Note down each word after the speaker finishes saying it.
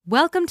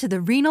Welcome to the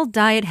Renal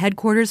Diet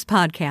Headquarters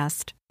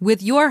podcast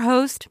with your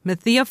host,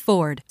 Mathia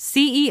Ford,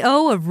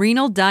 CEO of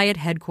Renal Diet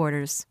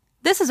Headquarters.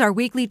 This is our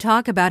weekly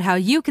talk about how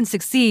you can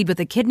succeed with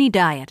a kidney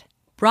diet.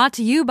 Brought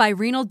to you by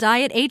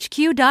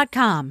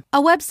RenalDietHQ.com,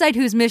 a website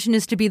whose mission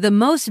is to be the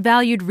most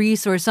valued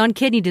resource on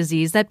kidney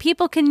disease that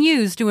people can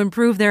use to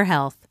improve their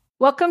health.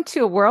 Welcome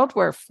to a world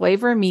where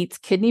flavor meets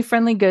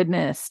kidney-friendly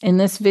goodness. In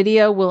this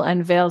video, we'll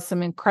unveil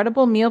some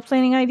incredible meal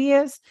planning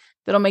ideas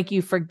that'll make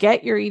you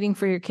forget you're eating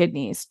for your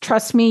kidneys.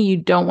 Trust me, you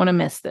don't want to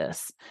miss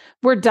this.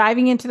 We're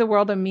diving into the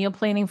world of meal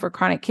planning for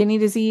chronic kidney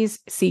disease,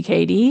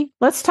 CKD.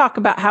 Let's talk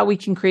about how we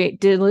can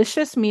create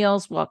delicious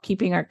meals while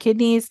keeping our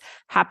kidneys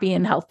happy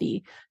and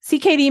healthy.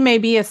 CKD may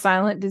be a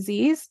silent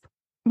disease,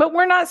 but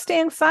we're not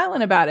staying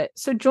silent about it.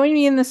 So join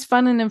me in this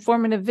fun and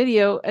informative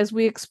video as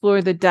we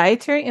explore the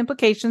dietary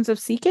implications of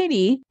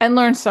CKD and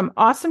learn some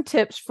awesome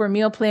tips for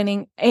meal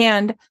planning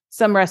and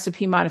some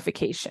recipe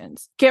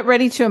modifications. Get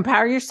ready to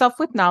empower yourself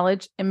with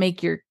knowledge and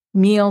make your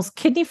meals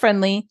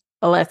kidney-friendly.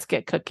 Let's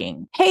get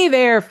cooking. Hey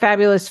there,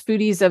 fabulous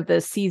foodies of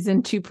the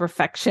season to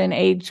perfection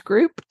age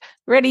group.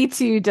 Ready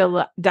to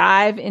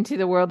dive into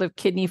the world of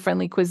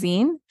kidney-friendly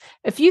cuisine?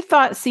 If you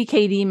thought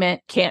CKD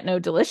meant can't no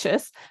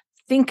delicious,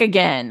 think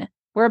again.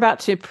 We're about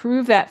to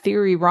prove that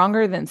theory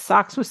wronger than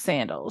socks with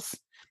sandals.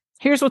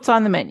 Here's what's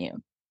on the menu.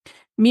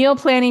 Meal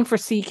planning for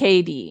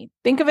CKD.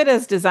 Think of it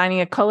as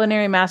designing a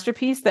culinary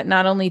masterpiece that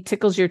not only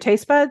tickles your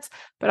taste buds,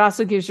 but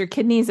also gives your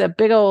kidneys a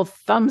big old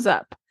thumbs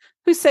up.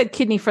 Who said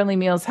kidney-friendly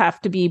meals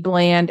have to be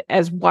bland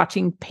as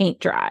watching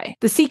paint dry?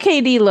 The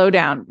CKD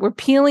lowdown. We're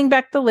peeling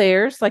back the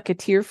layers like a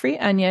tear-free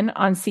onion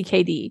on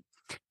CKD.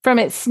 From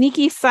its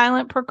sneaky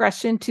silent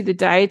progression to the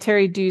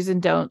dietary do's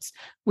and don'ts,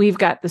 we've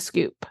got the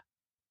scoop.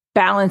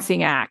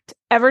 Balancing act.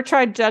 Ever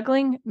tried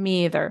juggling?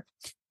 Me either.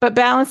 But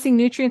balancing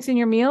nutrients in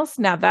your meals?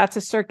 Now that's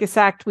a circus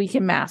act we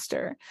can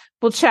master.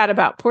 We'll chat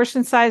about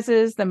portion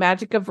sizes, the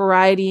magic of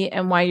variety,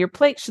 and why your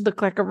plate should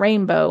look like a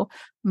rainbow,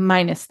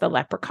 minus the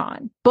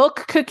leprechaun.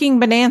 Bulk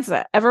cooking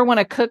bonanza. Ever want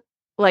to cook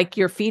like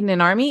you're feeding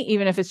an army,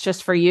 even if it's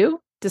just for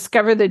you?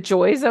 Discover the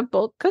joys of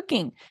bulk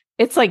cooking.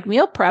 It's like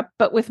meal prep,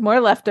 but with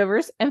more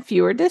leftovers and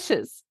fewer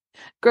dishes.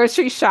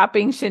 Grocery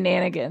shopping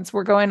shenanigans.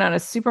 We're going on a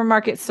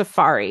supermarket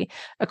safari.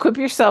 Equip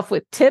yourself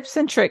with tips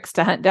and tricks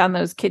to hunt down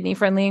those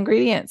kidney-friendly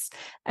ingredients.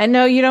 And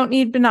no, you don't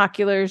need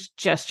binoculars,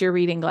 just your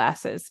reading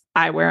glasses.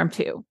 I wear them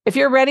too. If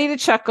you're ready to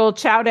chuckle,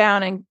 chow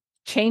down, and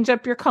change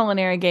up your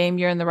culinary game,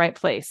 you're in the right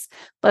place.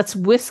 Let's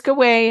whisk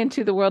away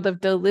into the world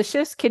of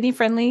delicious,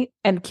 kidney-friendly,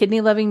 and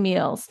kidney-loving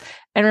meals.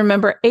 And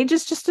remember, age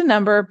is just a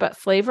number, but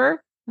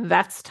flavor,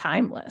 that's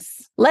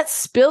timeless. Let's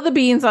spill the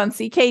beans on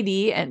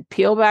CKD and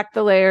peel back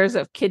the layers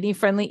of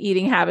kidney-friendly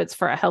eating habits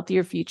for a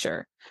healthier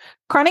future.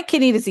 Chronic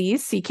kidney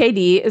disease,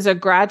 CKD, is a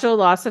gradual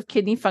loss of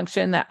kidney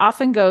function that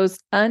often goes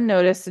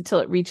unnoticed until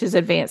it reaches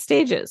advanced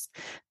stages.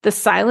 The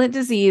silent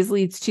disease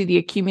leads to the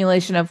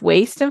accumulation of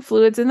waste and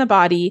fluids in the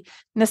body,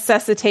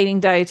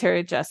 necessitating dietary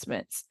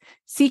adjustments.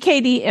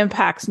 CKD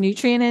impacts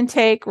nutrient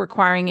intake,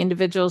 requiring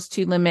individuals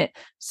to limit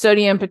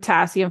sodium,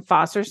 potassium,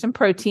 phosphorus, and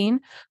protein,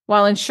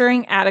 while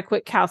ensuring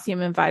adequate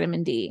calcium and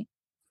vitamin D.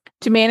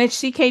 To manage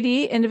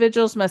CKD,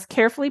 individuals must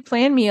carefully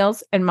plan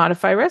meals and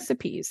modify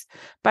recipes.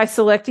 By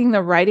selecting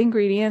the right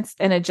ingredients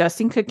and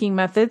adjusting cooking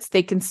methods,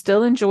 they can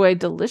still enjoy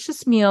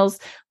delicious meals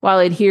while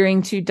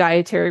adhering to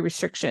dietary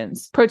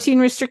restrictions. Protein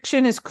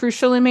restriction is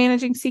crucial in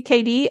managing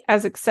CKD,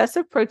 as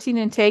excessive protein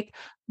intake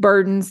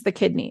burdens the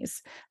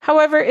kidneys.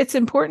 However, it's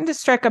important to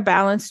strike a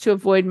balance to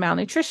avoid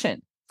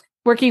malnutrition.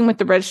 Working with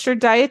the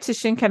registered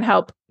dietitian can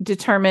help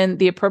determine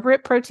the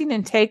appropriate protein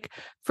intake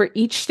for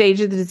each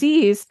stage of the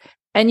disease.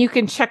 And you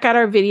can check out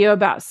our video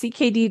about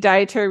CKD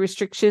dietary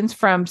restrictions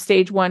from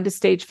stage 1 to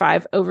stage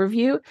 5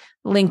 overview,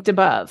 linked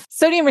above.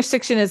 Sodium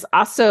restriction is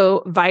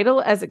also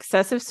vital, as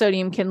excessive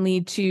sodium can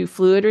lead to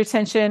fluid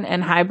retention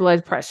and high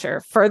blood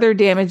pressure, further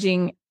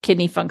damaging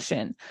kidney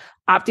function.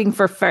 Opting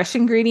for fresh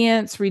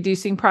ingredients,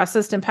 reducing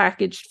processed and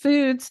packaged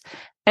foods,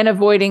 and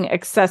avoiding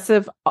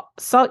excessive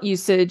salt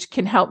usage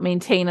can help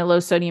maintain a low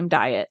sodium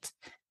diet.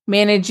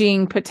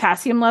 Managing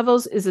potassium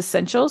levels is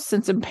essential,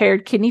 since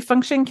impaired kidney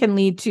function can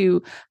lead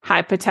to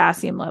high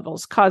potassium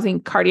levels,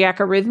 causing cardiac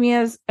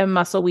arrhythmias and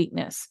muscle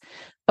weakness.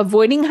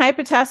 Avoiding high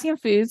potassium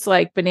foods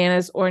like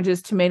bananas,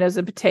 oranges, tomatoes,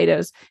 and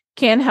potatoes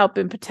can help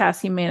in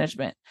potassium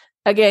management.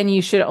 Again,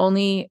 you should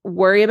only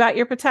worry about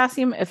your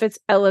potassium if it's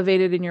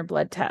elevated in your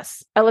blood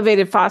tests.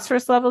 Elevated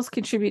phosphorus levels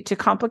contribute to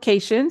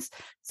complications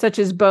such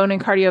as bone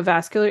and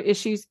cardiovascular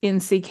issues in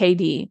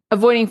CKD.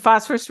 Avoiding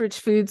phosphorus-rich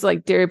foods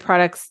like dairy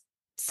products,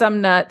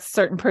 some nuts,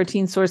 certain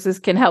protein sources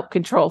can help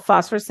control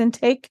phosphorus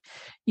intake.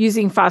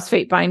 Using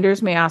phosphate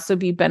binders may also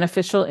be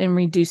beneficial in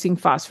reducing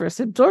phosphorus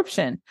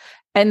absorption.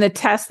 And the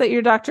test that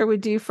your doctor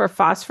would do for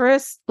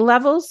phosphorus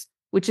levels,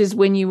 which is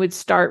when you would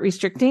start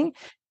restricting,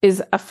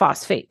 is a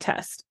phosphate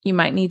test. You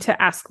might need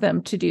to ask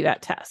them to do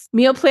that test.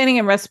 Meal planning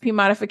and recipe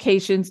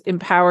modifications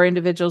empower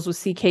individuals with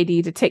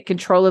CKD to take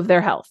control of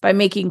their health. By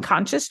making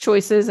conscious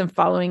choices and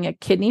following a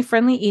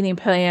kidney-friendly eating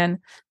plan,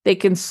 they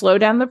can slow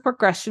down the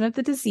progression of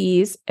the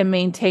disease and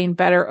maintain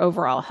better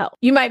overall health.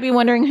 You might be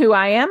wondering who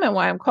I am and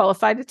why I'm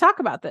qualified to talk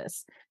about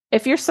this.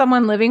 If you're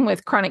someone living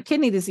with chronic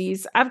kidney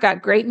disease, I've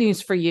got great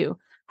news for you.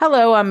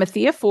 Hello, I'm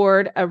Mathia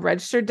Ford, a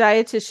registered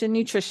dietitian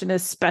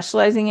nutritionist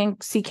specializing in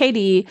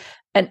CKD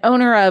and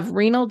owner of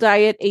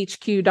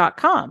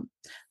renaldiethq.com.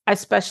 I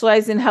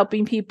specialize in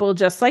helping people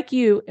just like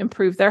you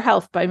improve their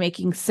health by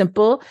making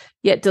simple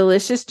yet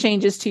delicious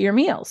changes to your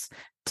meals.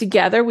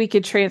 Together, we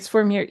could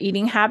transform your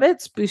eating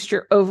habits, boost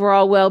your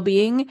overall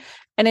well-being,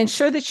 and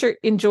ensure that you're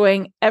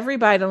enjoying every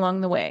bite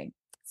along the way.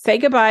 Say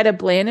goodbye to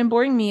bland and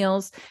boring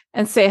meals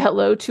and say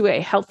hello to a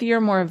healthier,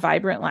 more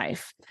vibrant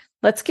life.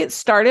 Let's get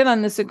started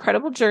on this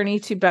incredible journey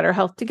to better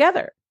health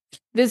together.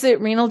 Visit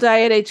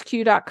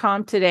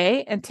renaldiethq.com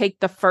today and take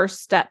the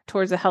first step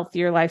towards a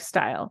healthier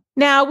lifestyle.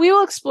 Now, we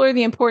will explore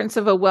the importance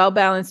of a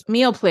well-balanced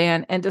meal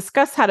plan and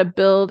discuss how to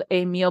build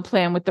a meal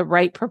plan with the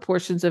right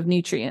proportions of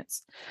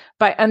nutrients.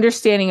 By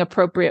understanding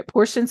appropriate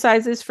portion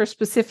sizes for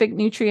specific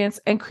nutrients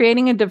and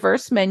creating a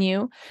diverse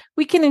menu,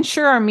 we can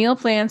ensure our meal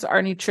plans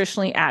are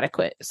nutritionally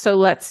adequate. So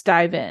let's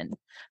dive in.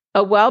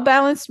 A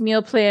well-balanced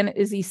meal plan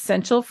is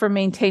essential for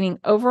maintaining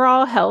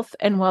overall health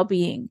and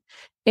well-being.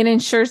 It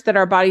ensures that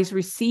our bodies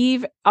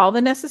receive all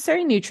the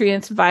necessary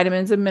nutrients,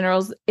 vitamins, and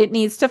minerals it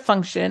needs to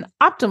function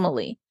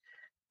optimally.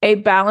 A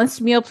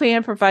balanced meal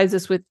plan provides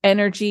us with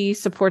energy,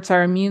 supports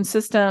our immune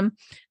system,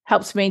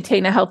 helps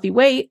maintain a healthy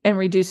weight, and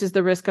reduces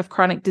the risk of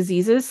chronic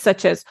diseases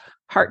such as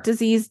heart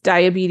disease,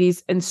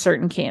 diabetes, and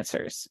certain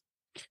cancers.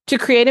 To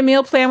create a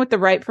meal plan with the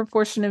right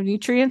proportion of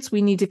nutrients,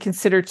 we need to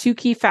consider two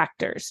key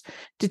factors: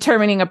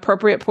 determining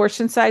appropriate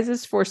portion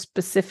sizes for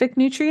specific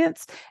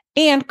nutrients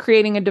and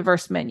creating a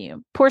diverse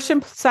menu.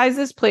 Portion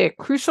sizes play a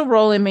crucial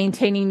role in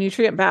maintaining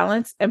nutrient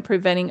balance and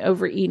preventing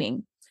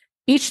overeating.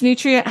 Each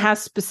nutrient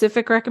has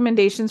specific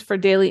recommendations for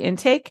daily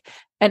intake,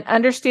 and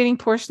understanding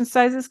portion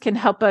sizes can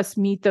help us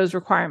meet those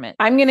requirements.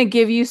 I'm going to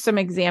give you some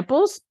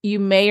examples. You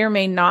may or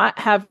may not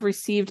have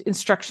received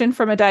instruction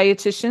from a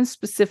dietitian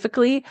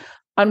specifically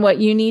on what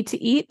you need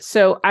to eat.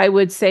 So I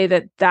would say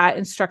that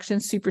instruction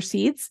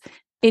supersedes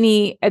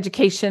any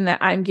education that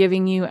I'm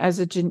giving you as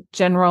a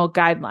general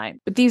guideline.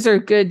 But these are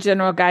good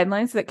general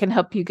guidelines that can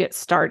help you get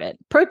started.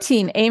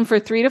 Protein: aim for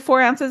 3 to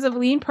 4 ounces of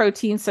lean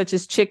protein, such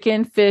as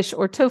chicken, fish,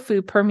 or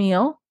tofu per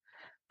meal.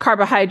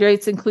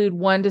 Carbohydrates include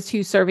 1 to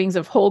 2 servings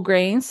of whole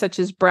grains, such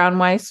as brown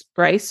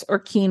rice or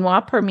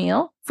quinoa per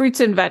meal. Fruits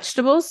and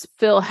vegetables: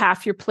 fill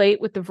half your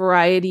plate with a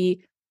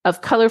variety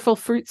of colorful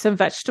fruits and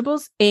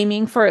vegetables,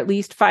 aiming for at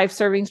least 5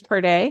 servings per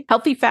day.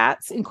 Healthy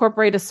fats: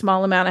 incorporate a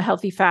small amount of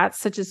healthy fats,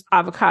 such as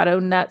avocado,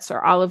 nuts,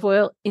 or olive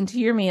oil, into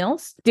your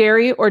meals.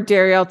 Dairy or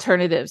dairy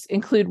alternatives: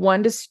 include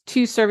 1 to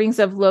 2 servings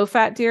of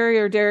low-fat dairy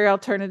or dairy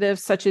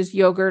alternatives, such as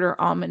yogurt or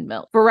almond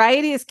milk.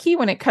 Variety is key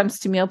when it comes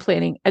to meal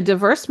planning. A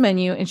diverse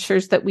menu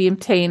ensures that we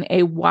obtain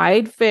a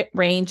wide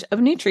range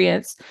of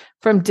nutrients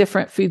from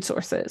different food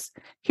sources.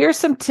 Here are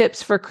some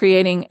tips for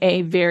creating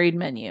a varied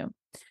menu.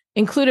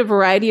 Include a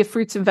variety of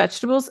fruits and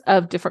vegetables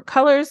of different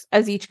colors,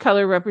 as each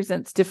color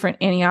represents different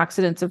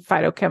antioxidants and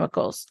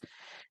phytochemicals.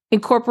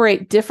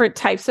 Incorporate different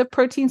types of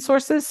protein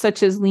sources,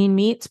 such as lean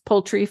meats,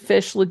 poultry,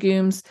 fish,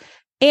 legumes,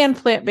 and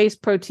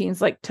plant-based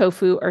proteins like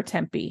tofu or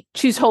tempeh.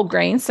 Choose whole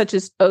grains, such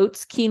as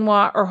oats,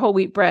 quinoa, or whole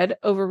wheat bread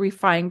over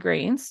refined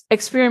grains.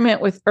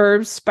 Experiment with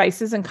herbs,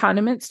 spices, and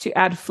condiments to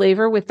add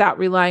flavor without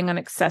relying on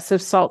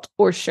excessive salt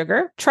or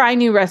sugar. Try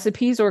new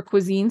recipes or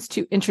cuisines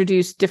to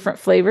introduce different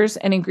flavors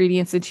and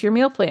ingredients into your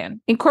meal plan.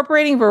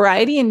 Incorporating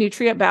variety and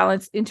nutrient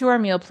balance into our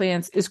meal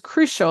plans is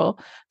crucial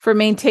for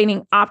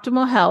maintaining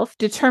optimal health,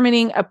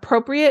 determining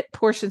appropriate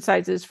portion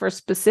sizes for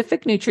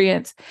specific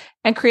nutrients,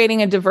 and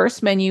creating a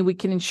diverse menu. We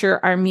can ensure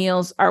our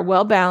meals are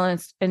well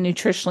balanced and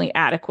nutritionally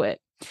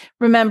adequate.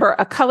 Remember,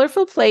 a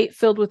colorful plate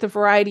filled with a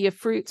variety of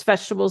fruits,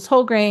 vegetables,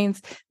 whole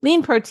grains,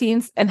 lean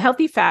proteins, and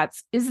healthy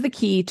fats is the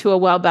key to a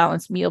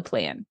well-balanced meal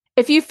plan.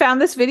 If you found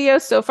this video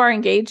so far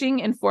engaging,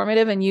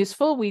 informative, and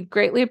useful, we'd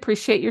greatly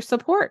appreciate your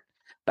support.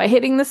 By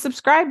hitting the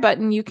subscribe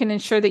button, you can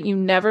ensure that you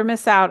never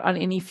miss out on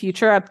any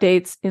future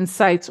updates,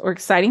 insights, or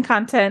exciting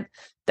content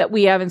that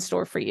we have in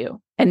store for you.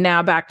 And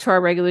now back to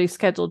our regularly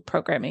scheduled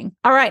programming.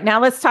 All right,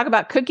 now let's talk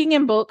about cooking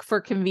in bulk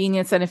for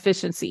convenience and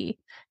efficiency.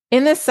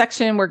 In this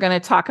section, we're going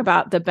to talk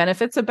about the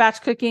benefits of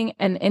batch cooking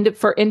and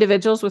for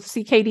individuals with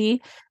CKD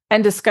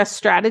and discuss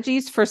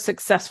strategies for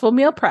successful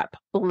meal prep.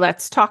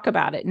 Let's talk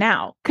about it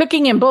now.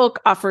 Cooking in bulk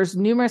offers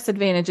numerous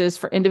advantages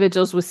for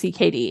individuals with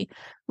CKD.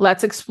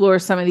 Let's explore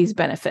some of these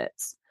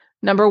benefits.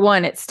 Number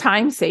 1, it's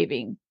time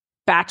saving.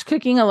 Batch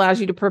cooking allows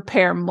you to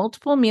prepare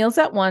multiple meals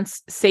at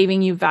once,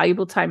 saving you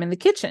valuable time in the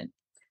kitchen.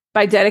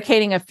 By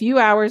dedicating a few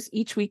hours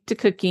each week to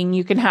cooking,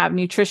 you can have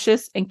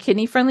nutritious and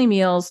kidney-friendly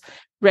meals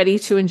ready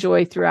to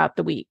enjoy throughout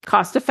the week.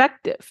 Cost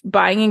effective.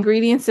 Buying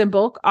ingredients in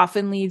bulk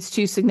often leads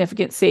to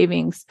significant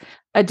savings.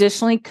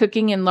 Additionally,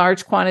 cooking in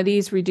large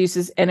quantities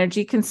reduces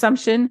energy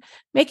consumption,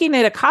 making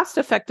it a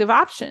cost-effective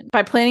option.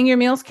 By planning your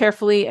meals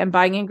carefully and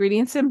buying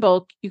ingredients in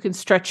bulk, you can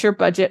stretch your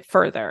budget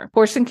further.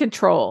 Portion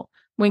control.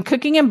 When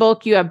cooking in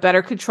bulk, you have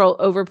better control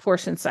over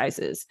portion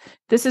sizes.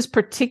 This is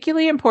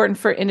particularly important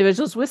for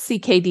individuals with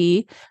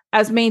CKD,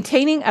 as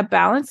maintaining a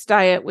balanced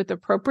diet with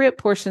appropriate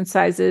portion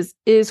sizes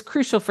is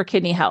crucial for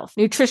kidney health.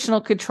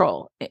 Nutritional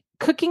control.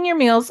 Cooking your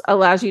meals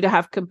allows you to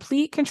have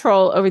complete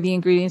control over the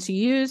ingredients you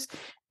use,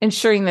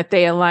 ensuring that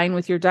they align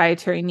with your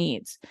dietary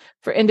needs.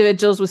 For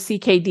individuals with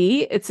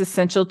CKD, it's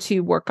essential to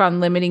work on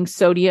limiting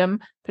sodium,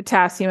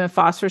 potassium, and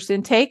phosphorus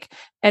intake,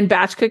 and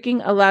batch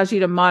cooking allows you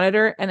to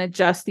monitor and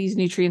adjust these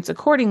nutrients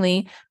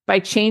accordingly by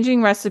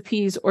changing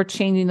recipes or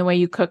changing the way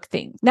you cook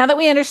things. Now that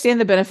we understand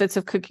the benefits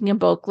of cooking in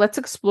bulk, let's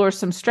explore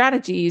some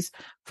strategies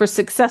for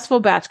successful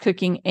batch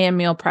cooking and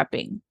meal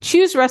prepping.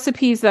 Choose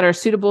recipes that are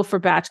suitable for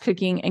batch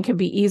cooking and can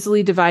be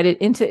easily divided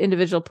into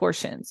individual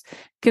portions.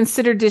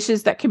 Consider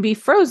dishes that can be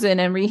frozen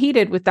and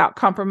reheated without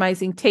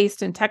compromising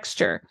taste and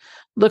texture.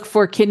 Look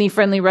for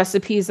kidney-friendly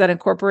recipes that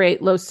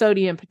incorporate low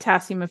sodium,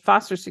 potassium, and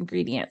phosphorus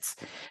ingredients.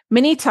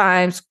 Many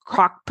times,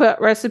 crock-pot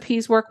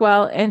recipes work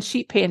well, and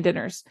sheet pan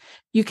dinners.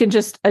 You can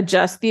just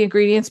adjust the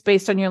ingredients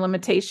based on your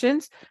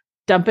limitations,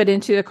 dump it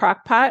into the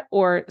crock pot,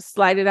 or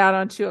slide it out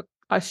onto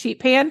a sheet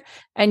pan,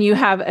 and you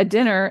have a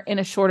dinner in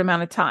a short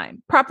amount of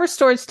time. Proper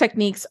storage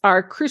techniques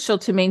are crucial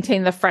to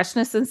maintain the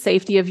freshness and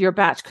safety of your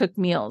batch cooked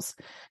meals.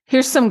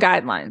 Here's some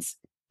guidelines.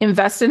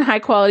 Invest in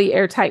high-quality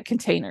airtight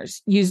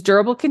containers. Use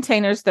durable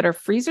containers that are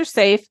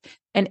freezer-safe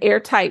and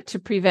airtight to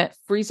prevent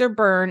freezer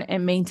burn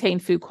and maintain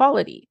food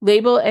quality.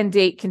 Label and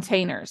date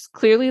containers.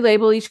 Clearly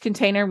label each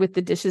container with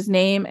the dish's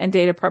name and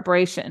date of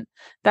preparation.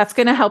 That's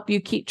going to help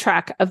you keep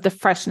track of the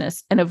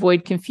freshness and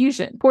avoid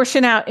confusion.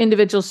 Portion out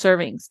individual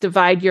servings.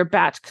 Divide your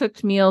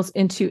batch-cooked meals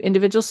into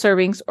individual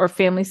servings or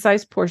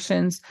family-sized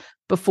portions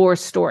before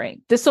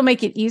storing. This will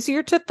make it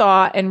easier to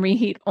thaw and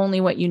reheat only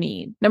what you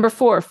need. Number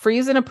 4,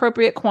 freeze in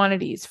appropriate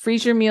quantities.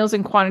 Freeze your meals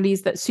in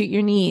quantities that suit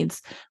your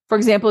needs. For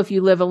example, if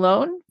you live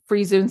alone,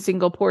 freeze in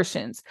single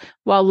portions,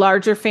 while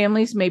larger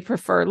families may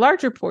prefer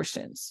larger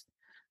portions.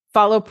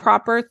 Follow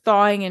proper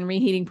thawing and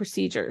reheating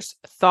procedures.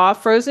 Thaw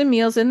frozen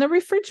meals in the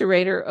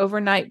refrigerator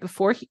overnight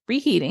before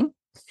reheating.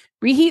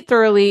 Reheat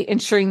thoroughly,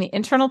 ensuring the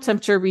internal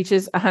temperature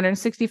reaches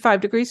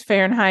 165 degrees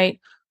Fahrenheit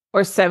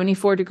or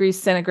 74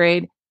 degrees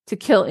centigrade to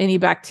kill any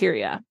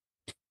bacteria.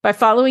 By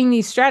following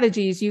these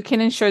strategies, you can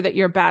ensure that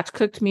your batch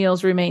cooked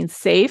meals remain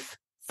safe,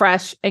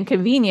 fresh, and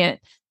convenient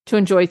to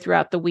enjoy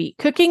throughout the week.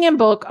 Cooking in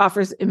bulk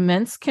offers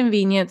immense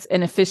convenience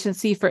and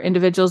efficiency for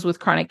individuals with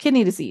chronic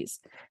kidney disease.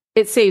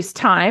 It saves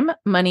time,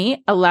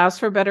 money, allows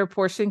for better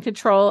portion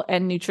control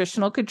and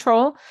nutritional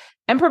control,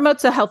 and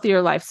promotes a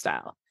healthier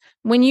lifestyle.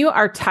 When you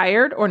are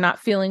tired or not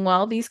feeling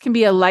well, these can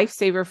be a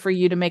lifesaver for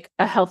you to make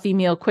a healthy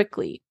meal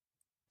quickly.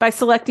 By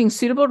selecting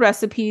suitable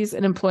recipes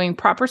and employing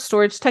proper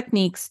storage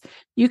techniques,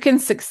 you can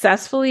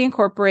successfully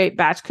incorporate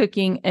batch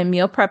cooking and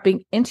meal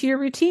prepping into your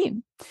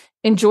routine.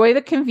 Enjoy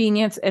the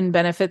convenience and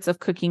benefits of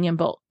cooking in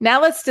bulk.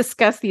 Now let's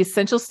discuss the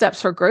essential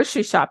steps for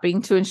grocery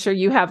shopping to ensure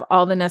you have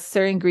all the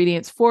necessary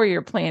ingredients for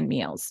your planned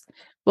meals.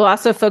 We'll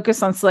also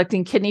focus on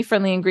selecting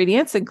kidney-friendly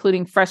ingredients,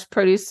 including fresh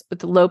produce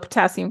with low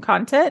potassium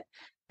content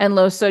and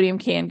low sodium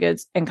canned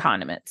goods and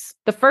condiments.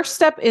 The first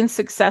step in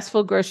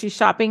successful grocery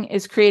shopping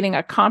is creating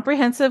a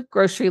comprehensive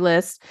grocery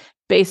list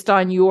based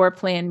on your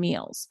planned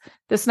meals.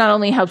 This not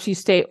only helps you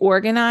stay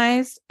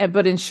organized,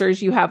 but ensures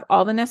you have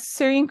all the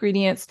necessary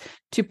ingredients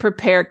to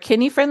prepare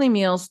kidney-friendly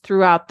meals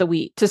throughout the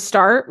week. To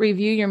start,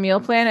 review your meal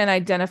plan and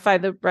identify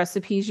the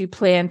recipes you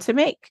plan to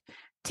make.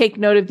 Take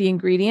note of the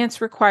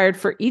ingredients required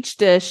for each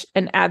dish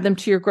and add them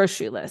to your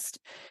grocery list.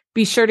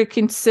 Be sure to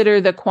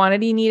consider the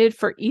quantity needed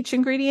for each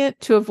ingredient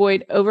to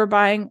avoid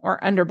overbuying or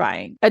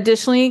underbuying.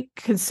 Additionally,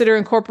 consider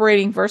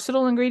incorporating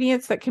versatile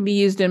ingredients that can be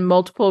used in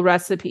multiple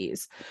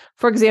recipes.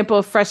 For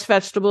example, fresh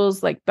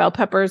vegetables like bell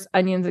peppers,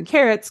 onions, and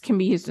carrots can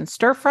be used in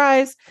stir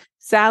fries,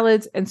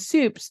 salads, and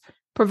soups,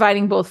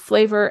 providing both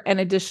flavor and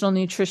additional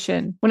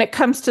nutrition. When it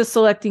comes to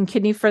selecting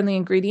kidney-friendly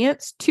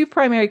ingredients, 2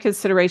 primary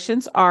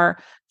considerations are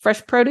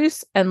fresh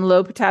produce and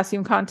low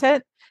potassium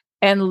content,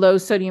 and low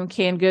sodium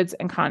canned goods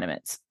and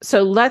condiments.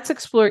 So let's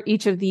explore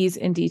each of these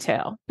in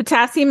detail.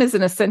 Potassium is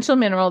an essential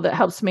mineral that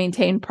helps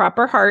maintain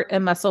proper heart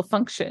and muscle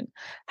function.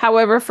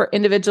 However, for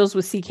individuals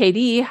with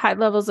CKD, high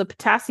levels of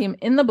potassium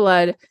in the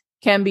blood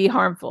can be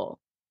harmful.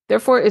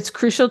 Therefore, it's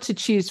crucial to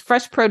choose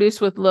fresh produce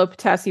with low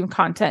potassium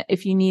content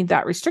if you need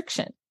that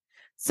restriction.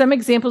 Some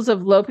examples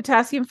of low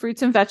potassium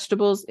fruits and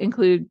vegetables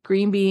include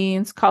green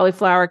beans,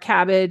 cauliflower,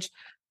 cabbage,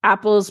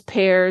 apples,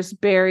 pears,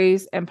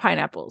 berries, and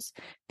pineapples.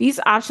 These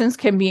options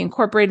can be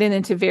incorporated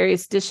into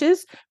various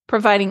dishes,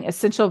 providing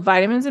essential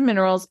vitamins and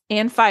minerals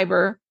and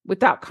fiber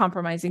without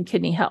compromising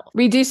kidney health.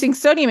 Reducing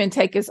sodium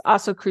intake is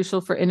also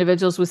crucial for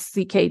individuals with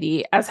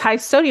CKD, as high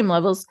sodium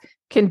levels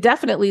can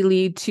definitely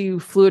lead to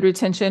fluid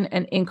retention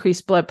and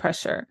increased blood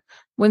pressure.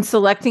 When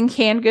selecting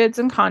canned goods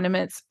and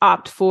condiments,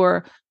 opt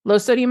for low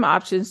sodium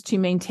options to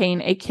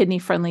maintain a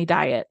kidney-friendly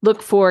diet.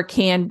 Look for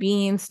canned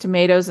beans,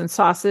 tomatoes, and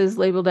sauces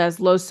labeled as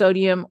low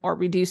sodium or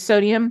reduced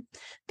sodium.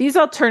 These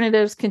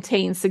alternatives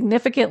contain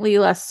significantly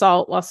less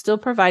salt while still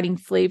providing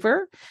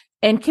flavor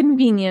and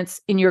convenience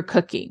in your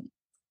cooking.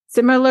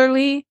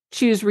 Similarly,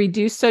 choose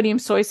reduced sodium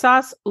soy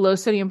sauce, low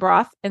sodium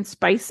broth, and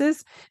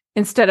spices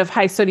instead of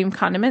high sodium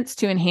condiments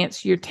to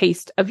enhance your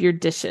taste of your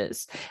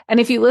dishes.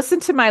 And if you listen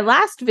to my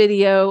last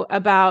video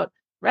about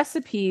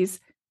recipes,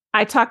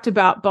 I talked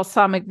about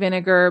balsamic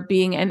vinegar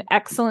being an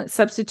excellent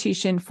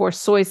substitution for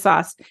soy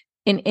sauce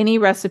in any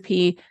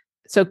recipe.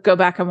 So go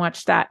back and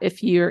watch that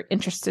if you're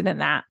interested in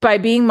that. By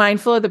being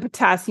mindful of the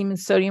potassium and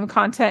sodium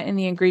content in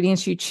the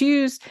ingredients you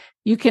choose,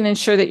 you can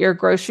ensure that your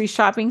grocery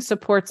shopping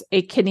supports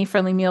a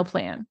kidney-friendly meal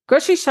plan.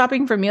 Grocery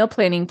shopping for meal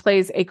planning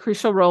plays a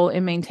crucial role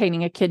in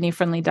maintaining a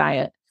kidney-friendly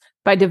diet.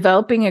 By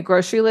developing a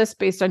grocery list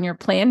based on your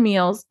planned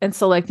meals and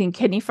selecting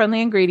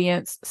kidney-friendly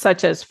ingredients,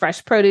 such as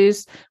fresh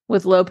produce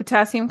with low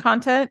potassium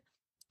content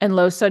and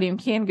low sodium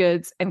canned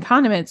goods and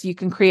condiments, you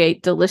can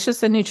create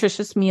delicious and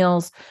nutritious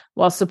meals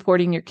while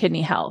supporting your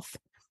kidney health.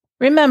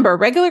 Remember,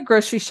 regular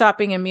grocery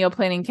shopping and meal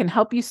planning can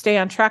help you stay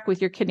on track with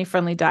your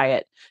kidney-friendly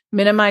diet,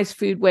 minimize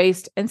food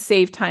waste, and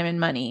save time and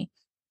money.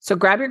 So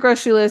grab your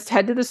grocery list,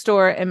 head to the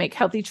store, and make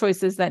healthy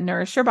choices that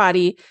nourish your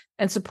body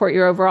and support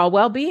your overall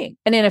well-being.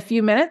 And in a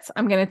few minutes,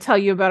 I'm going to tell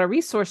you about a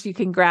resource you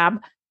can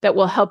grab that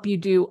will help you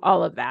do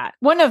all of that.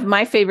 One of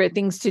my favorite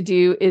things to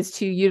do is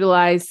to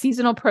utilize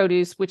seasonal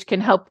produce, which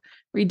can help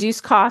reduce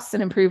costs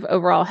and improve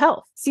overall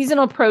health.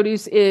 Seasonal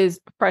produce is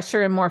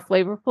fresher and more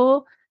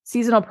flavorful.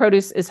 Seasonal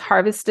produce is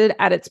harvested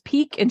at its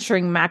peak,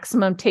 ensuring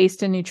maximum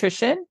taste and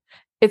nutrition.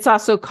 It's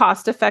also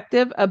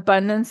cost-effective.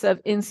 Abundance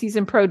of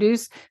in-season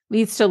produce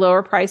leads to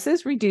lower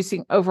prices,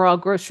 reducing overall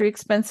grocery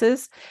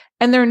expenses.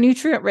 And they're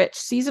nutrient-rich.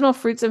 Seasonal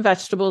fruits and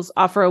vegetables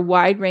offer a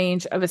wide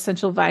range of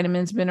essential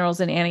vitamins,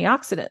 minerals, and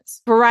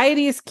antioxidants.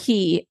 Variety is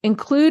key.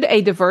 Include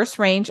a diverse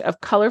range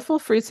of colorful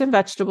fruits and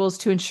vegetables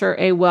to ensure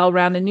a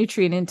well-rounded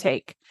nutrient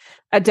intake.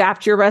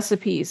 Adapt your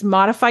recipes.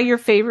 Modify your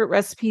favorite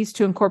recipes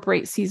to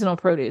incorporate seasonal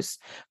produce.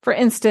 For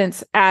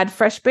instance, add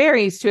fresh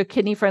berries to a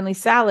kidney-friendly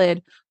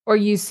salad or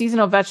use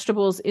seasonal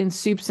vegetables in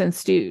soups and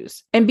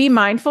stews. And be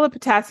mindful of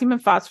potassium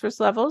and phosphorus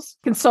levels.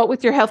 Consult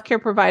with your healthcare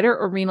provider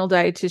or renal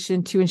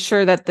dietitian to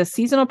ensure that the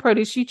seasonal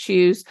produce you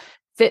choose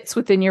fits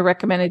within your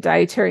recommended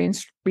dietary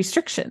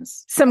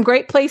restrictions. Some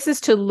great places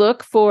to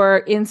look for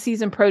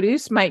in-season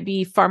produce might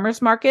be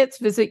farmers markets.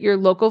 Visit your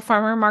local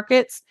farmer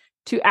markets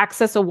to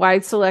access a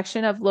wide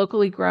selection of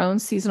locally grown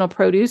seasonal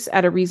produce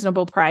at a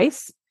reasonable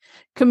price.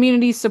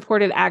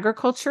 Community-supported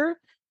agriculture.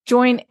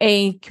 Join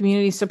a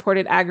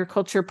community-supported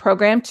agriculture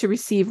program to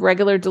receive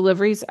regular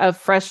deliveries of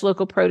fresh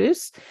local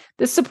produce.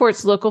 This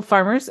supports local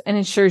farmers and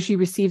ensures you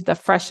receive the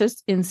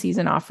freshest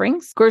in-season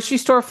offerings. Grocery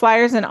store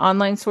flyers and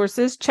online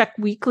sources. Check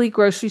weekly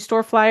grocery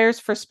store flyers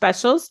for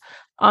specials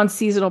on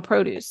seasonal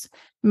produce.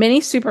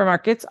 Many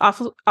supermarkets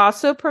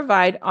also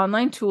provide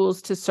online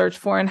tools to search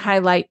for and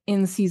highlight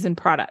in-season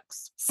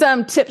products.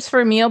 Some tips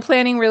for meal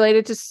planning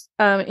related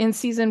to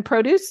in-season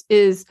produce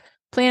is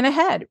plan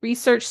ahead.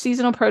 Research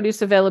seasonal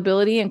produce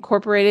availability,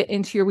 incorporate it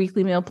into your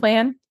weekly meal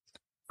plan.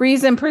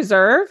 Freeze and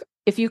preserve.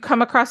 If you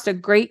come across a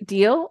great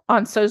deal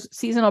on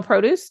seasonal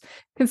produce,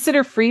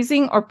 consider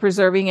freezing or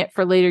preserving it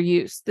for later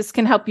use. This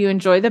can help you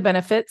enjoy the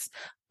benefits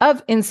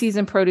of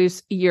in-season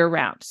produce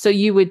year-round. So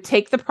you would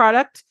take the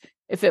product.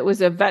 If it was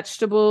a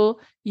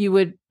vegetable, you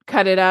would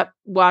cut it up,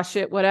 wash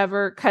it,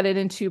 whatever, cut it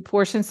into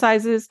portion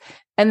sizes,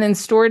 and then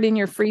store it in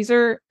your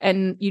freezer,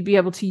 and you'd be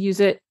able to use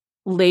it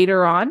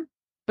later on.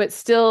 But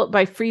still,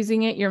 by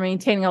freezing it, you're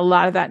maintaining a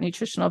lot of that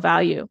nutritional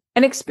value.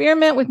 And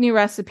experiment with new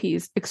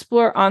recipes.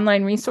 Explore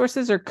online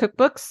resources or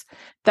cookbooks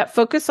that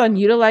focus on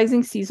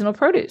utilizing seasonal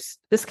produce.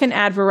 This can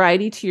add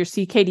variety to your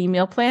CKD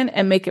meal plan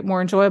and make it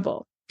more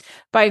enjoyable.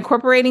 By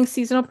incorporating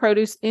seasonal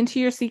produce into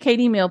your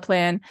CKD meal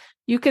plan,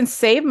 you can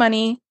save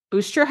money,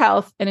 boost your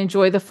health, and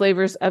enjoy the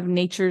flavors of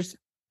nature's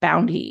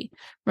bounty.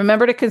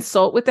 Remember to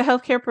consult with the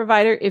healthcare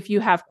provider if you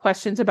have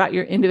questions about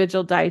your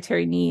individual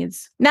dietary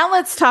needs. Now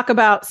let's talk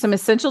about some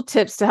essential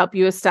tips to help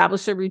you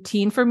establish a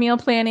routine for meal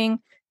planning,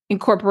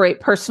 incorporate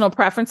personal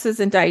preferences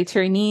and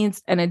dietary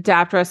needs, and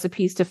adapt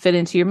recipes to fit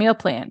into your meal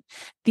plan.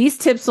 These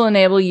tips will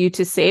enable you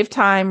to save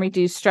time,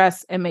 reduce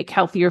stress, and make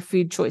healthier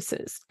food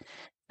choices.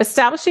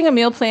 Establishing a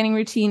meal planning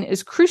routine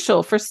is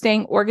crucial for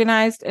staying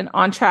organized and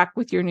on track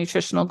with your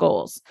nutritional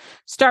goals.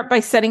 Start by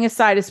setting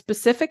aside a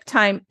specific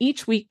time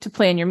each week to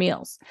plan your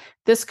meals.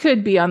 This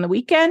could be on the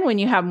weekend when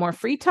you have more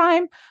free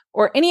time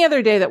or any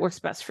other day that works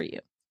best for you.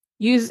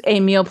 Use a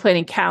meal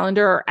planning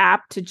calendar or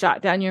app to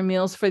jot down your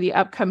meals for the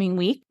upcoming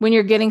week. When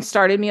you're getting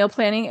started meal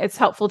planning, it's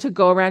helpful to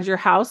go around your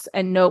house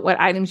and note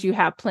what items you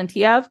have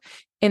plenty of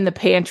in the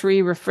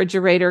pantry,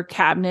 refrigerator,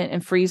 cabinet,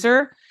 and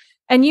freezer.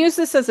 And use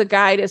this as a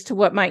guide as to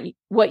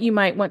what you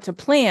might want to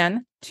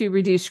plan to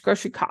reduce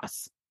grocery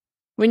costs.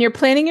 When you're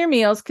planning your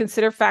meals,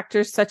 consider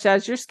factors such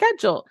as your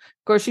schedule,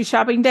 grocery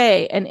shopping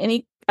day, and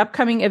any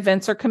upcoming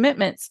events or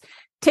commitments.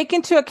 Take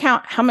into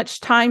account how much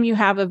time you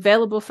have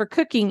available for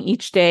cooking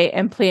each day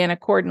and plan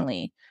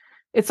accordingly.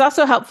 It's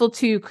also helpful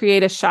to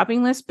create a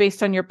shopping list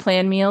based on your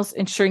planned meals,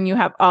 ensuring you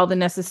have all the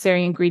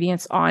necessary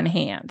ingredients on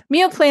hand.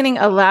 Meal planning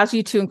allows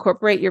you to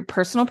incorporate your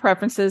personal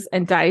preferences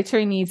and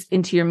dietary needs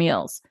into your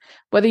meals.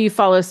 Whether you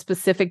follow a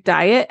specific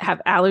diet,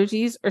 have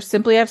allergies, or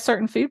simply have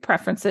certain food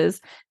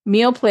preferences,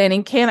 meal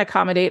planning can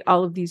accommodate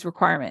all of these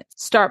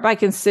requirements. Start by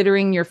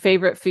considering your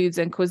favorite foods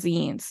and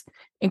cuisines.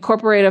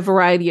 Incorporate a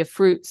variety of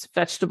fruits,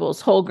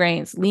 vegetables, whole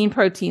grains, lean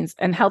proteins,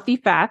 and healthy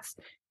fats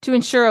to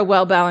ensure a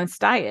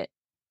well-balanced diet.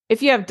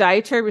 If you have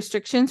dietary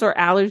restrictions or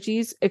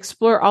allergies,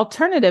 explore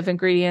alternative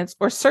ingredients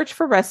or search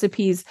for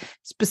recipes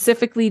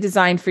specifically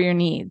designed for your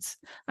needs.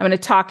 I'm going to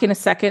talk in a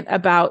second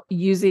about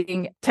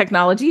using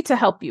technology to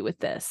help you with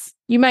this.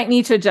 You might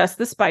need to adjust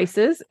the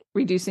spices,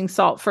 reducing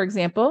salt, for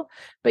example,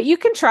 but you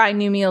can try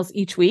new meals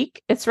each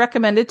week. It's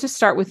recommended to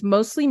start with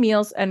mostly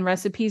meals and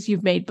recipes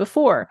you've made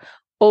before,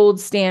 old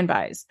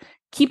standbys.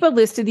 Keep a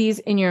list of these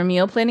in your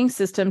meal planning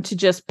system to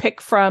just pick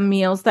from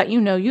meals that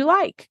you know you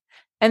like.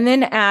 And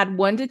then add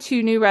 1 to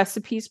 2 new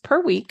recipes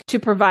per week to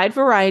provide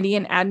variety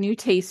and add new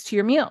tastes to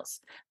your meals.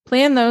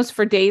 Plan those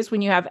for days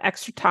when you have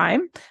extra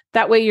time.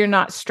 That way you're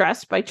not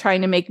stressed by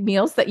trying to make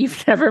meals that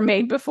you've never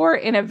made before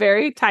in a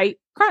very tight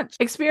crunch.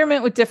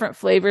 Experiment with different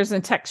flavors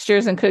and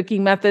textures and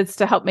cooking methods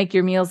to help make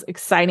your meals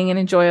exciting and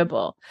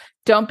enjoyable.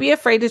 Don't be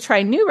afraid to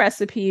try new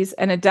recipes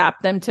and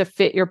adapt them to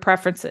fit your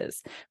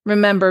preferences.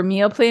 Remember,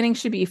 meal planning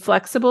should be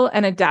flexible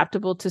and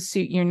adaptable to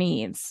suit your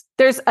needs.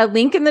 There's a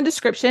link in the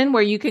description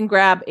where you can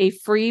grab a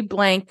free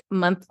blank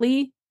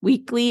monthly,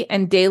 weekly,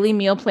 and daily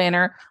meal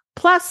planner,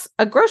 plus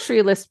a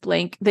grocery list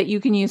blank that you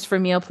can use for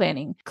meal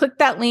planning. Click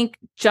that link,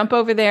 jump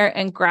over there,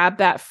 and grab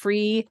that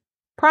free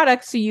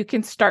product so you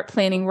can start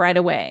planning right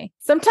away.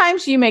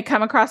 Sometimes you may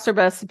come across a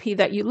recipe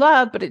that you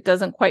love, but it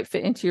doesn't quite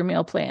fit into your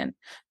meal plan.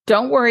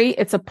 Don't worry,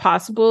 it's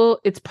possible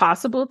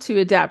to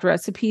adapt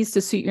recipes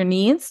to suit your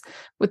needs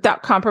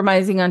without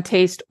compromising on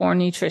taste or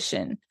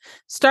nutrition.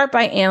 Start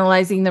by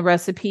analyzing the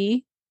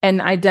recipe and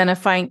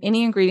identifying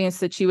any ingredients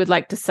that you would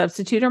like to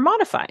substitute or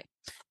modify.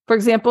 For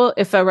example,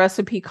 if a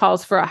recipe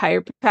calls for a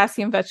higher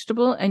potassium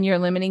vegetable and you're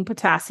limiting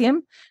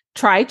potassium,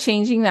 try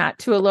changing that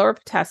to a lower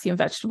potassium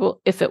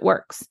vegetable if it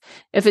works.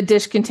 If a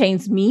dish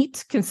contains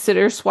meat,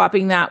 consider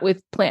swapping that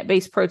with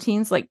plant-based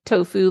proteins like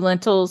tofu,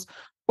 lentils,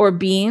 or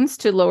beans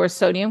to lower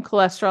sodium,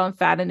 cholesterol, and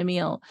fat in a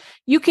meal.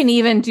 You can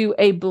even do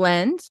a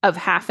blend of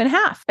half and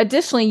half.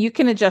 Additionally, you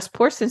can adjust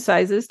portion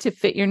sizes to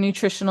fit your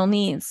nutritional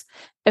needs.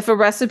 If a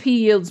recipe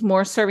yields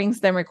more servings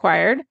than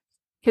required,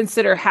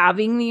 consider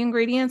halving the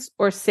ingredients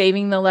or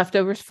saving the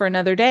leftovers for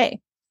another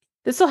day.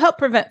 This will help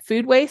prevent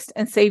food waste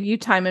and save you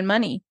time and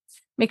money.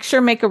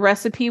 Make a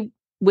recipe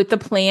with a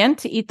plan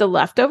to eat the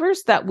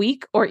leftovers that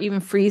week or even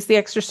freeze the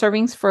extra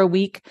servings for a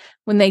week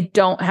when they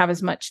don't have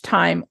as much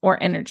time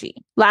or energy.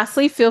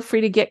 Lastly, feel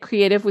free to get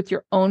creative with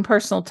your own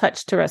personal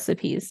touch to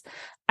recipes.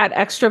 Add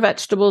extra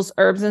vegetables,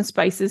 herbs, and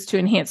spices to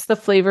enhance the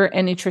flavor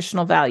and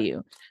nutritional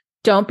value.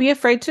 Don't be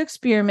afraid to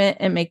experiment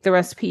and make the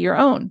recipe your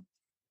own.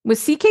 With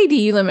CKD,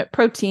 you limit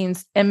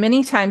proteins, and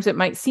many times it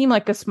might seem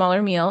like a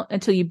smaller meal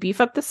until you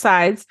beef up the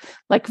sides,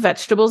 like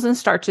vegetables and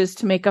starches,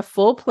 to make a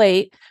full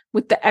plate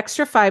with the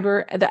extra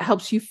fiber that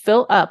helps you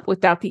fill up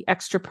without the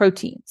extra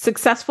protein.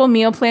 Successful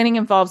meal planning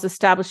involves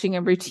establishing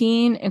a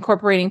routine,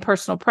 incorporating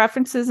personal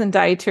preferences and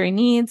dietary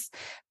needs,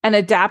 and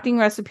adapting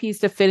recipes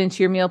to fit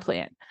into your meal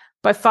plan.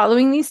 By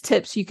following these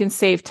tips, you can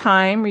save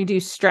time,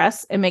 reduce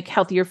stress, and make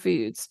healthier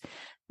foods.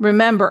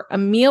 Remember, a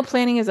meal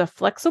planning is a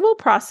flexible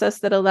process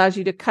that allows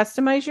you to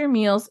customize your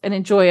meals and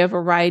enjoy a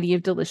variety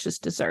of delicious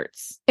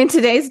desserts. In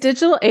today's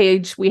digital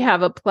age, we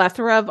have a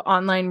plethora of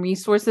online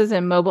resources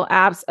and mobile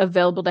apps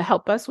available to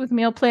help us with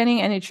meal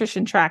planning and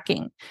nutrition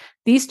tracking.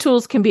 These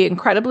tools can be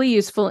incredibly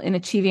useful in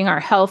achieving our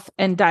health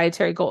and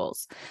dietary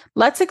goals.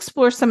 Let's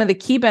explore some of the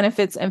key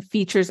benefits and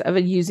features of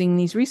using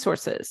these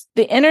resources.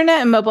 The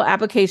internet and mobile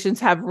applications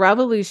have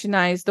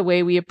revolutionized the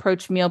way we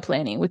approach meal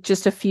planning. With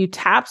just a few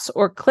taps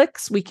or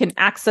clicks, we can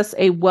access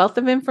a wealth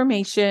of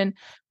information,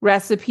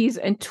 recipes,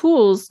 and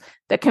tools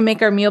that can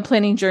make our meal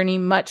planning journey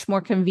much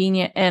more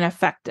convenient and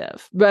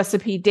effective.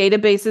 Recipe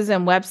databases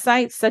and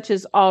websites such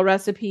as All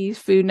Recipes,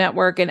 Food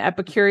Network, and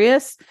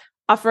Epicurious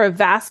offer a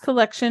vast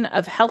collection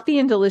of healthy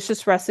and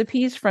delicious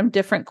recipes from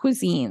different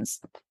cuisines.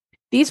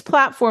 These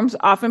platforms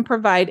often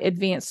provide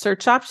advanced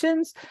search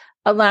options,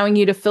 allowing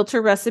you to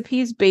filter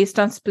recipes based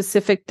on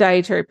specific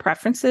dietary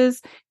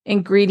preferences,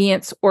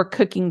 ingredients, or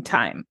cooking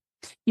time.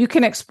 You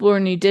can explore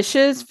new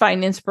dishes,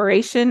 find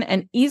inspiration,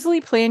 and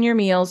easily plan your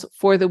meals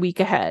for the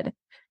week ahead.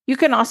 You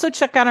can also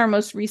check out our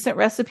most recent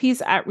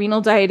recipes at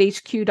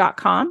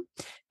renaldiethq.com.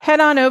 Head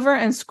on over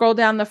and scroll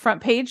down the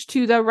front page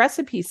to the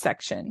recipes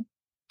section.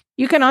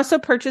 You can also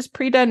purchase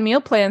pre-done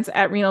meal plans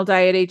at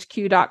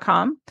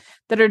renaldiethq.com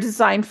that are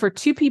designed for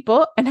 2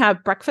 people and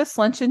have breakfast,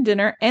 lunch, and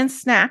dinner and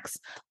snacks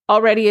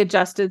already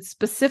adjusted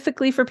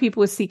specifically for people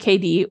with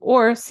CKD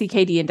or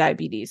CKD and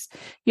diabetes.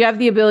 You have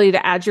the ability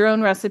to add your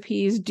own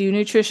recipes, do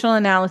nutritional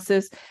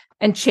analysis,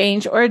 and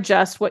change or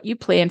adjust what you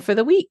plan for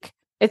the week.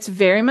 It's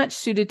very much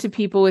suited to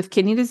people with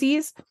kidney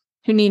disease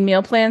who need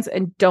meal plans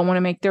and don't want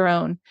to make their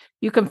own.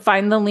 You can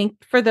find the link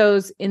for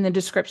those in the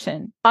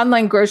description.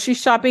 Online grocery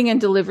shopping and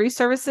delivery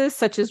services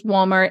such as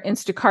Walmart,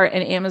 Instacart,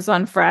 and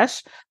Amazon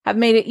Fresh have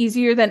made it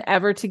easier than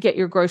ever to get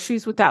your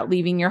groceries without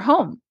leaving your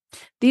home.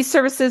 These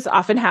services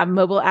often have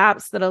mobile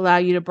apps that allow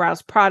you to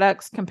browse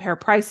products, compare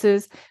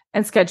prices,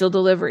 and schedule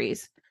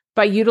deliveries.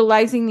 By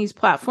utilizing these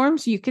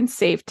platforms, you can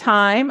save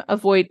time,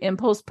 avoid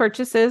impulse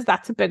purchases,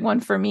 that's a big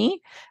one for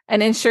me,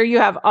 and ensure you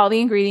have all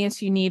the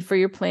ingredients you need for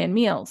your planned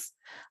meals.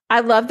 I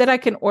love that I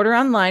can order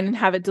online and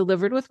have it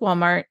delivered with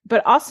Walmart,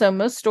 but also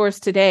most stores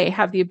today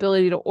have the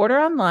ability to order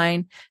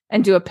online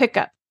and do a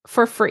pickup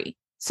for free.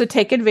 So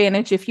take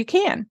advantage if you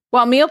can.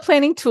 While meal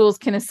planning tools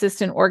can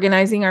assist in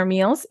organizing our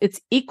meals,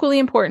 it's equally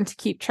important to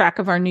keep track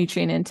of our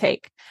nutrient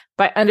intake.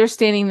 By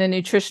understanding the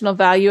nutritional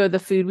value of the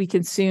food we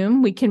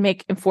consume, we can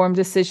make informed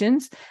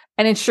decisions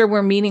and ensure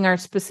we're meeting our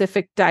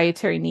specific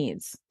dietary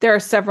needs. There are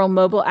several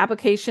mobile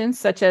applications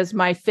such as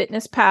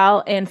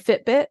MyFitnessPal and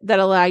Fitbit that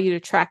allow you to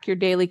track your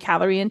daily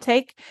calorie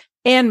intake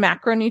and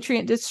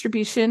macronutrient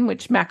distribution,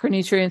 which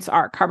macronutrients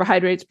are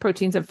carbohydrates,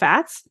 proteins, and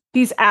fats.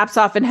 These apps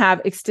often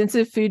have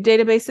extensive food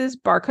databases,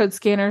 barcode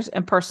scanners,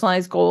 and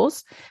personalized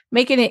goals,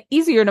 making it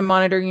easier to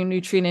monitor your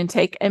nutrient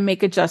intake and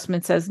make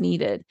adjustments as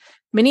needed.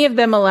 Many of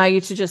them allow you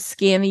to just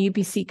scan the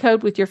UPC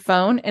code with your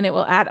phone, and it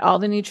will add all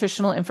the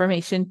nutritional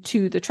information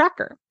to the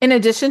tracker. In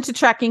addition to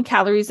tracking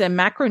calories and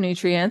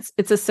macronutrients,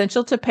 it's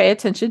essential to pay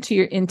attention to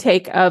your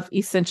intake of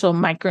essential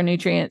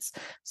micronutrients,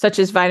 such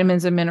as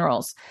vitamins and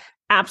minerals.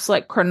 Apps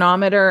like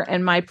Chronometer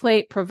and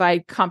MyPlate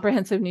provide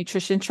comprehensive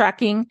nutrition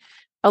tracking,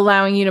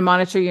 allowing you to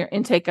monitor your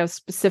intake of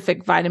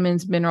specific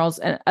vitamins, minerals,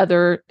 and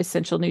other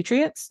essential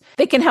nutrients.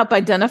 They can help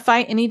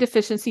identify any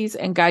deficiencies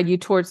and guide you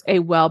towards a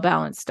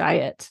well-balanced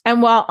diet.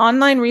 And while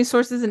online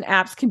resources and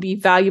apps can be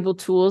valuable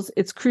tools,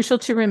 it's crucial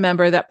to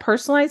remember that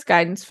personalized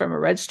guidance from a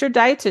registered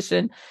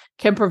dietitian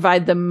can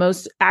provide the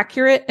most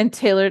accurate and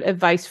tailored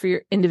advice for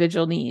your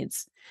individual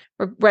needs.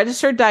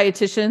 Registered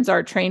dietitians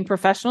are trained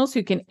professionals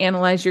who can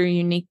analyze your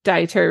unique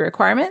dietary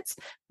requirements,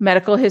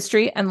 medical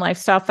history, and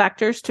lifestyle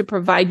factors to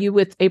provide you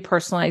with a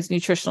personalized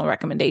nutritional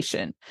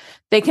recommendation.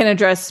 They can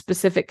address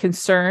specific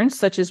concerns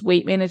such as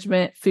weight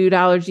management, food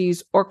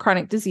allergies, or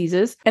chronic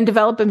diseases, and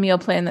develop a meal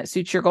plan that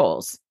suits your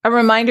goals. A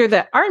reminder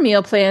that our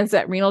meal plans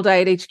at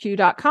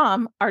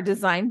renaldiethq.com are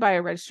designed by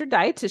a registered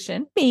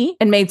dietitian, me,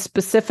 and made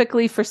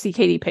specifically for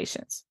CKD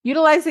patients.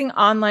 Utilizing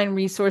online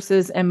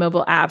resources and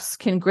mobile apps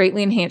can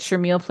greatly enhance your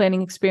meal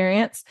planning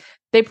experience.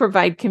 They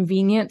provide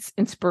convenience,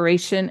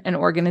 inspiration, and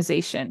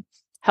organization,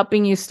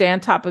 helping you stay on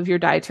top of your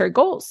dietary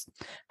goals.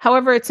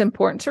 However, it's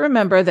important to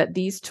remember that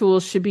these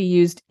tools should be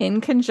used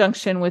in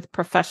conjunction with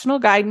professional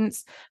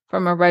guidance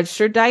from a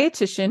registered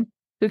dietitian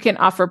who can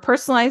offer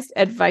personalized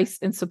advice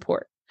and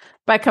support.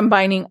 By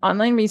combining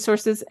online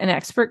resources and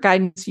expert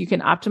guidance, you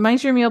can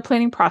optimize your meal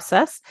planning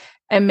process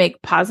and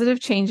make positive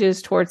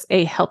changes towards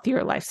a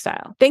healthier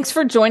lifestyle. Thanks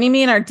for joining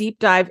me in our deep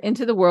dive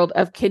into the world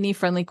of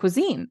kidney-friendly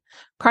cuisine.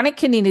 Chronic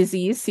kidney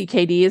disease,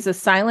 CKD, is a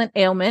silent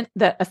ailment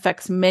that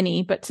affects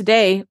many, but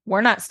today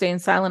we're not staying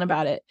silent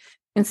about it.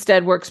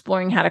 Instead, we're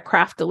exploring how to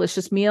craft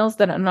delicious meals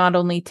that not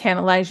only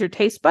tantalize your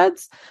taste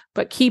buds,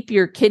 but keep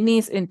your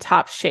kidneys in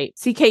top shape.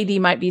 CKD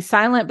might be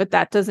silent, but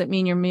that doesn't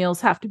mean your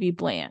meals have to be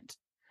bland.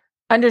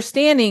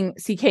 Understanding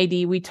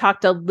CKD, we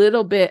talked a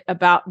little bit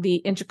about the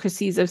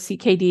intricacies of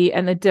CKD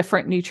and the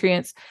different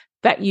nutrients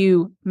that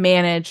you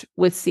manage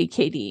with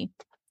CKD.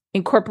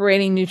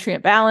 Incorporating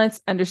nutrient balance,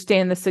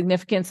 understand the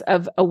significance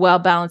of a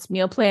well-balanced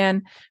meal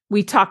plan.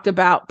 We talked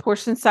about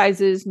portion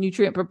sizes,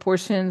 nutrient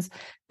proportions,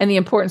 and the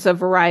importance of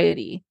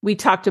variety. We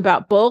talked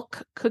about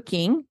bulk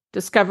cooking,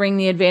 discovering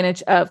the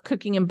advantage of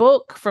cooking in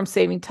bulk, from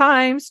saving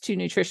times to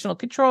nutritional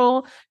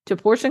control to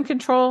portion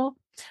control.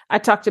 I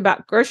talked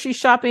about grocery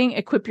shopping.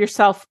 Equip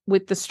yourself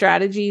with the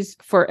strategies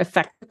for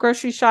effective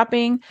grocery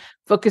shopping,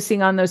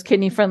 focusing on those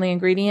kidney-friendly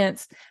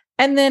ingredients.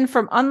 And then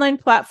from online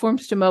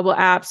platforms to mobile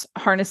apps,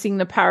 harnessing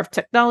the power of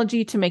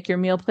technology to make your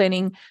meal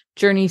planning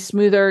journey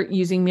smoother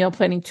using meal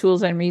planning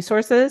tools and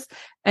resources.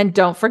 And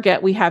don't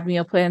forget, we have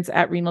meal plans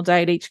at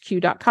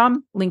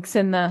renaldiethq.com. Links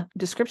in the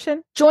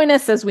description. Join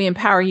us as we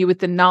empower you with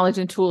the knowledge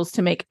and tools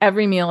to make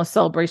every meal a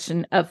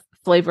celebration of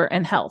flavor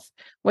and health.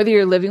 Whether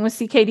you're living with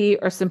CKD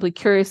or simply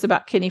curious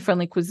about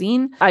kidney-friendly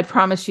cuisine, I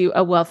promise you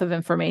a wealth of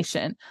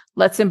information.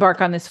 Let's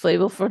embark on this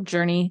flavorful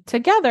journey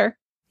together.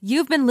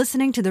 You've been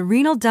listening to the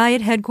Renal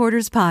Diet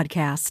Headquarters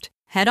podcast.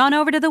 Head on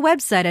over to the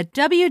website at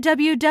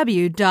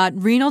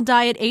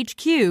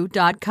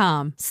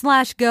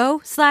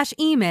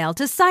www.renaldiethq.com/go/email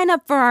to sign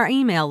up for our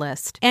email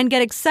list and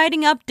get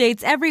exciting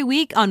updates every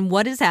week on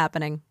what is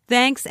happening.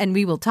 Thanks, and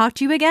we will talk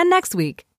to you again next week.